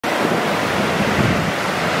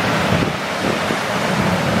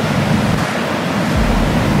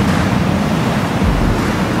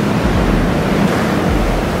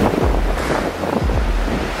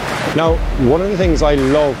Now, one of the things I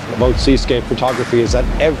love about seascape photography is that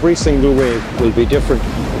every single wave will be different.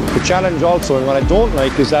 The challenge also, and what I don't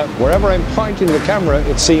like, is that wherever I'm pointing the camera,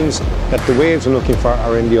 it seems that the waves I'm looking for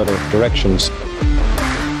are in the other directions.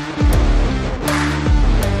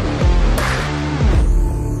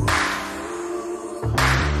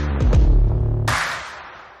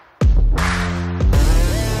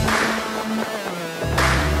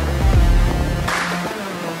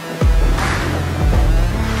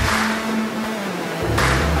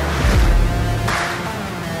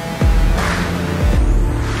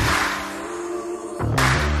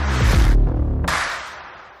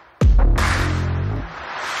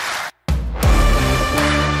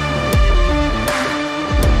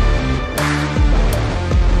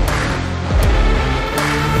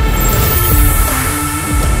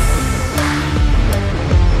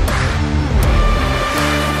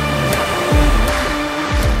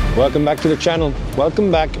 Welcome back to the channel,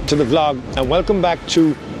 welcome back to the vlog, and welcome back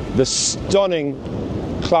to the stunning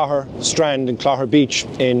Clogher Strand and Clogher Beach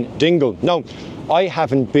in Dingle. Now, I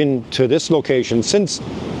haven't been to this location since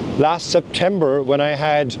last September when I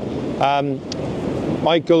had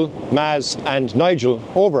Michael, Maz and Nigel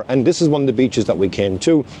over, and this is one of the beaches that we came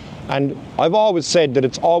to. And I've always said that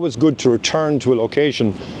it's always good to return to a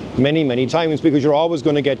location many times, because you're always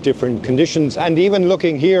going to get different conditions. And even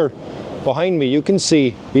looking here behind me, you can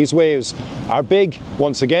see these waves are big.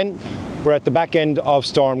 Once again, we're at the back end of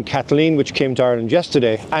Storm Kathleen, which came to Ireland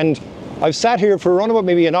yesterday, and I've sat here for around about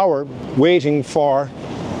maybe an hour waiting for,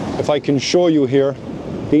 if I can show you here,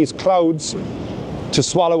 these clouds to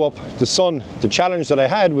swallow up the sun. The challenge that I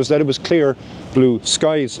had was that it was clear blue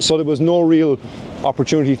skies, so there was no real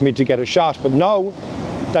opportunity for me to get a shot. But now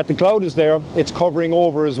that the cloud is there, it's covering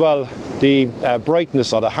over as well the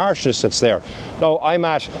brightness or the harshness that's there. Now, I'm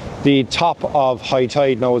at the top of high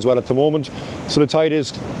tide now as well at the moment, so the tide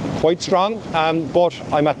is quite strong, but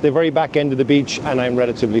I'm at the very back end of the beach and I'm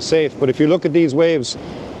relatively safe. But if you look at these waves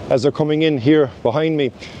as they're coming in here behind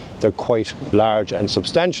me, they're quite large and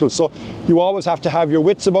substantial. So you always have to have your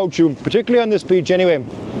wits about you, particularly on this beach anyway,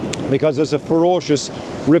 because there's a ferocious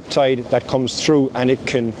riptide that comes through and it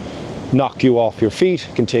can knock you off your feet,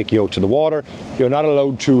 can take you out to the water. You're not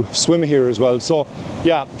allowed to swim here as well. So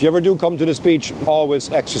yeah, if you ever do come to this beach,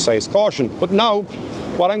 always exercise caution. But now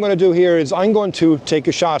what I'm going to do here is I'm going to take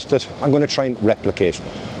a shot that I'm going to try and replicate.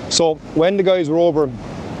 So when the guys were over,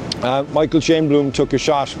 Michael Shainblum took a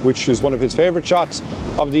shot which is one of his favorite shots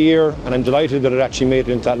of the year, and I'm delighted that it actually made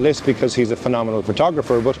it into that list because he's a phenomenal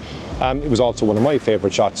photographer. But it was also one of my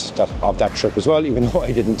favorite shots of that trip as well, even though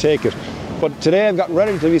I didn't take it. But today I've got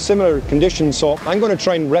relatively similar conditions, so I'm going to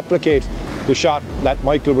try and replicate the shot that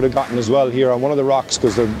Michael would have gotten as well here on one of the rocks,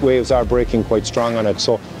 because the waves are breaking quite strong on it.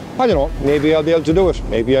 So I don't know, maybe I'll be able to do it,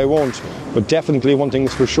 maybe I won't. But definitely one thing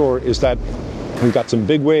is for sure is that we've got some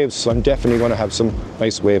big waves, so I'm definitely going to have some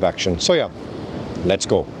nice wave action. So yeah, let's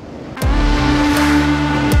go.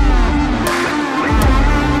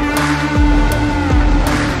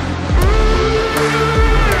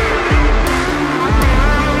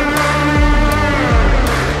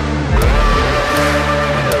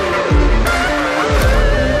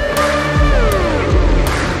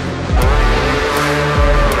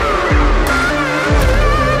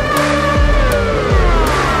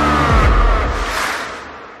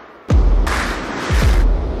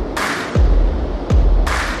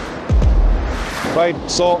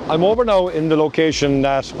 Right, so I'm over now in the location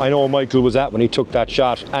that I know Michael was at when he took that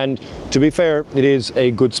shot, and to be fair, it is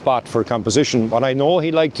a good spot for composition. What I know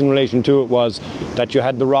he liked in relation to it was that you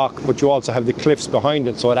had the rock, but you also have the cliffs behind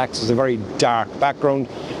it, so it acts as a very dark background,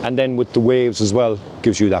 and then with the waves as well,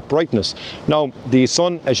 gives you that brightness. Now, the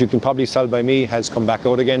sun, as you can probably tell by me, has come back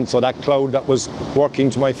out again, so that cloud that was working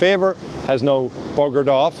to my favour has now buggered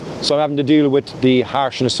off, so I'm having to deal with the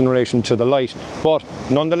harshness in relation to the light. But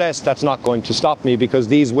nonetheless, that's not going to stop me, because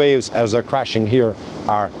these waves as they're crashing here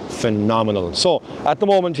are phenomenal. So at the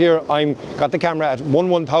moment here, I'm got the camera at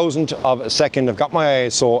 1/1000 of a second. I've got my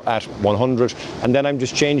ISO at 100, and then I'm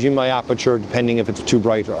just changing my aperture depending if it's too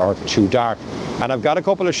bright or too dark. And I've got a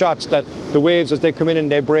couple of shots that the waves as they come in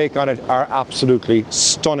and they break on it are absolutely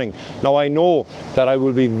stunning. Now I know that I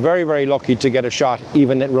will be very lucky to get a shot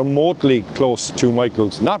even remotely close to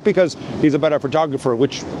Michael's, not because he's a better photographer,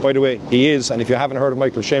 which by the way he is, and if you haven't heard of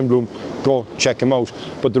Michael Shainblum, go check him out.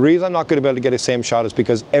 But the reason I'm not going to be able to get the same shot as waves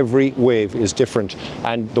because every wave is different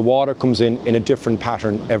and the water comes in a different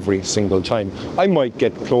pattern every single time. I might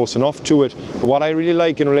get close enough to it, but what I really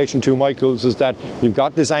like in relation to Michael's is that you've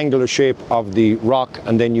got this angular shape of the rock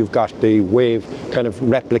and then you've got the wave kind of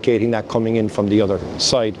replicating that coming in from the other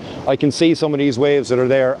side. I can see some of these waves that are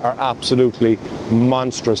there are absolutely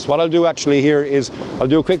monstrous. What I'll do actually here is I'll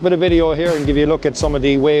do a quick bit of video here and give you a look at some of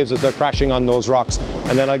the waves as they're crashing on those rocks,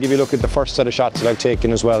 and then I'll give you a look at the first set of shots that I've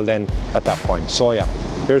taken as well then at that point. So yeah,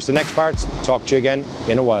 here's the next parts. Talk to you again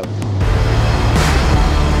in a while.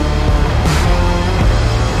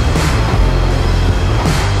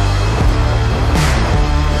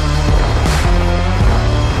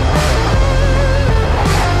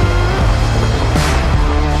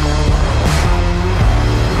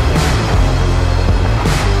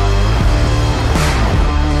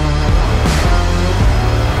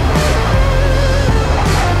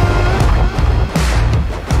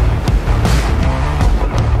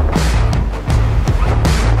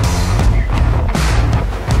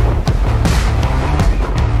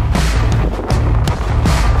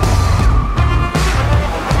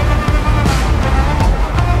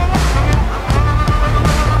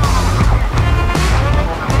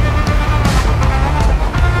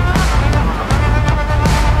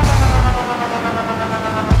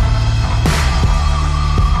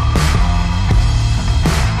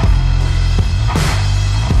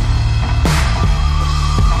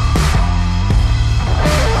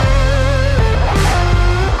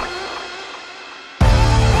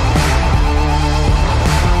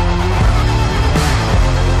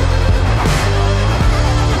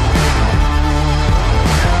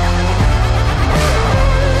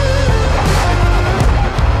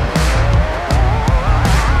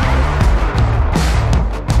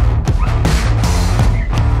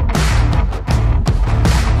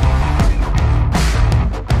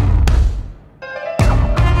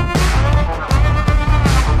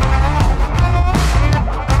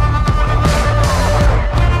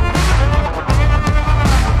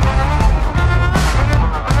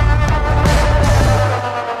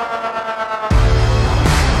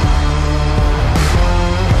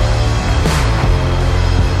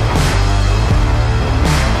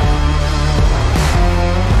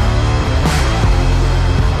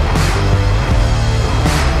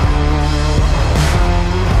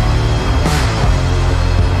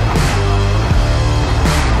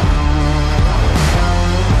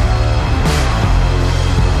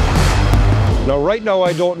 Right now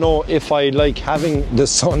I don't know if I like having the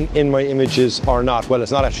sun in my images or not. Well,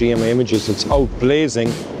 it's not actually in my images, it's out blazing,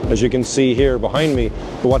 as you can see here behind me.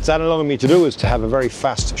 But what's that allowing me to do is to have a very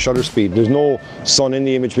fast shutter speed. There's no sun in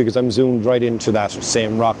the image because I'm zoomed right into that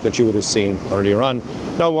same rock that you would have seen earlier on.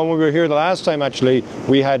 Now, when we were here the last time, actually,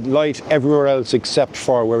 we had light everywhere else except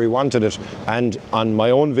for where we wanted it. And on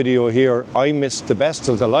my own video here, I missed the best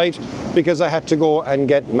of the light because I had to go and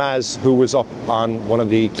get Maz, who was up on one of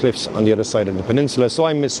the cliffs on the other side of the peninsula. So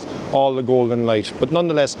I missed all the golden light. But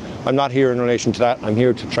nonetheless, I'm not here in relation to that. I'm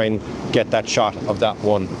here to try and get that shot of that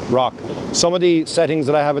one rock. Some of the settings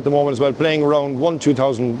that I have at the moment as well, playing around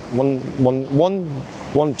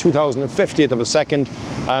 1/2050th of a second,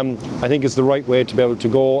 I think is the right way to be able to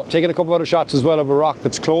go. Taking a couple of other shots as well of a rock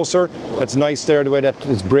that's closer. That's nice there, the way that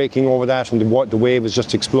it's breaking over that and the wave is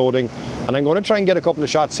just exploding. And I'm going to try and get a couple of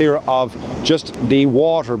shots here of just the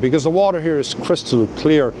water, because the water here is crystal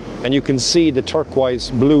clear and you can see the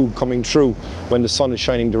turquoise blue coming through when the sun is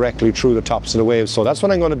shining directly through the tops of the waves. So that's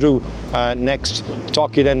what I'm going to do next.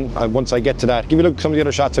 Talk to you then once I get to that. Give you a look at some of the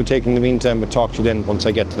other shots I've taken in the meantime, but talk to you then once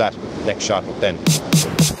I get to that next shot then.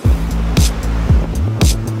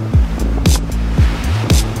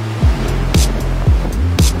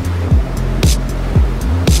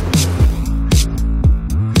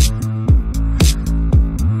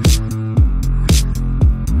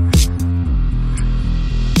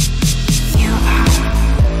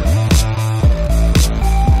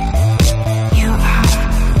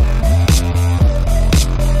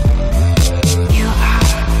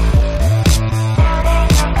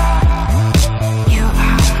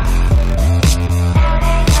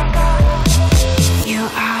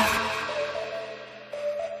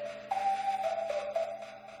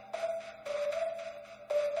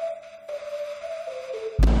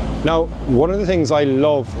 Now, one of the things I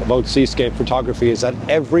love about seascape photography is that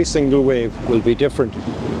every single wave will be different.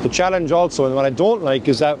 The challenge also, and what I don't like,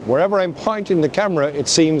 is that wherever I'm pointing the camera, it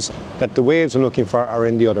seems that the waves I'm looking for are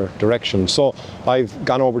in the other direction. So I've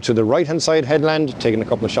gone over to the right hand side headland, taken a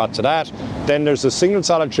couple of shots of that. Then there's a single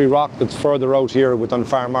solitary rock that's further out here with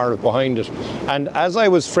Unfarmar behind it. And as I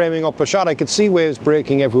was framing up a shot, I could see waves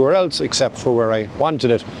breaking everywhere else except for where I wanted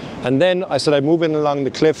it. And then I said I'd move in along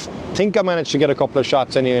the cliff. I think I managed to get a couple of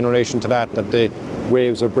shots anyway in relation to that the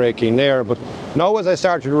waves are breaking there. But now as I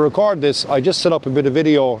started to record this, I just set up a bit of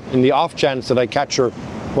video in the off chance that I capture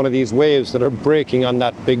one of these waves that are breaking on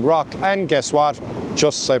that big rock. And guess what?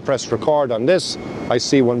 Just as I pressed record on this, I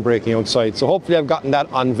see one breaking outside. So hopefully I've gotten that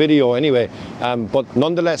on video anyway. But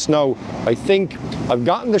nonetheless now, I think I've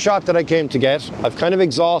gotten the shot that I came to get. I've kind of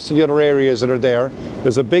exhausted the other areas that are there.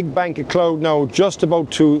 There's a big bank of cloud now just about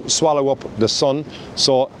to swallow up the sun.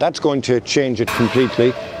 So that's going to change it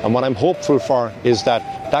completely. And what I'm hopeful for is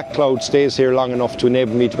that that cloud stays here long enough to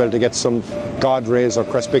enable me to be able to get some God rays or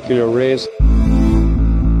crespicular rays.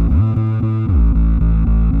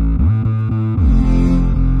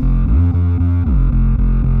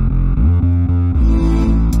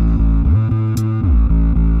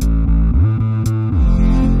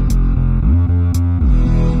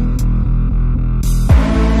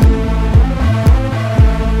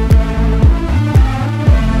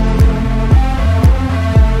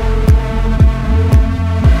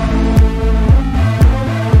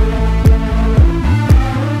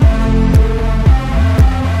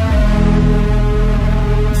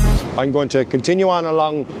 I'm going to continue on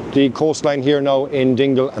along the coastline here now in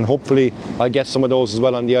Dingle, and hopefully I'll get some of those as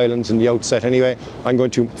well on the islands in the outset anyway. I'm going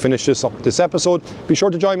to finish this episode. Be sure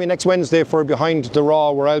to join me next Wednesday for Behind the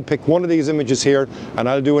Raw, where I'll pick one of these images here and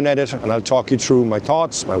I'll do an edit and I'll talk you through my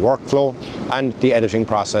thoughts, my workflow and the editing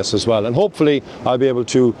process as well. And hopefully I'll be able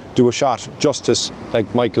to do a shot justice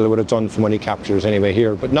like Michael would have done from when he captures anyway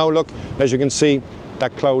here. But now look, as you can see,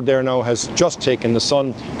 that cloud there now has just taken the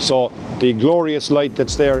sun, so the glorious light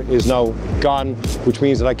that's there is now gone, which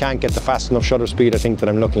means that I can't get the fast enough shutter speed I think that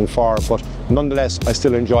I'm looking for. But nonetheless, I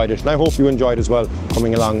still enjoyed it, and I hope you enjoyed as well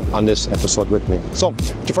coming along on this episode with me. So if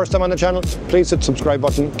it's your first time on the channel, please hit the subscribe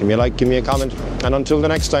button, give me a like, give me a comment, and until the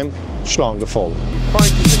next time, Shlong the Fall.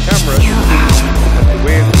 Pointing the camera at the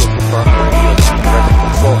waves looking for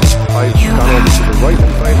so I've gone over to the right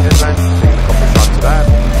hand side headland, taking a couple of shots of that.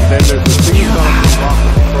 Then there's the single rock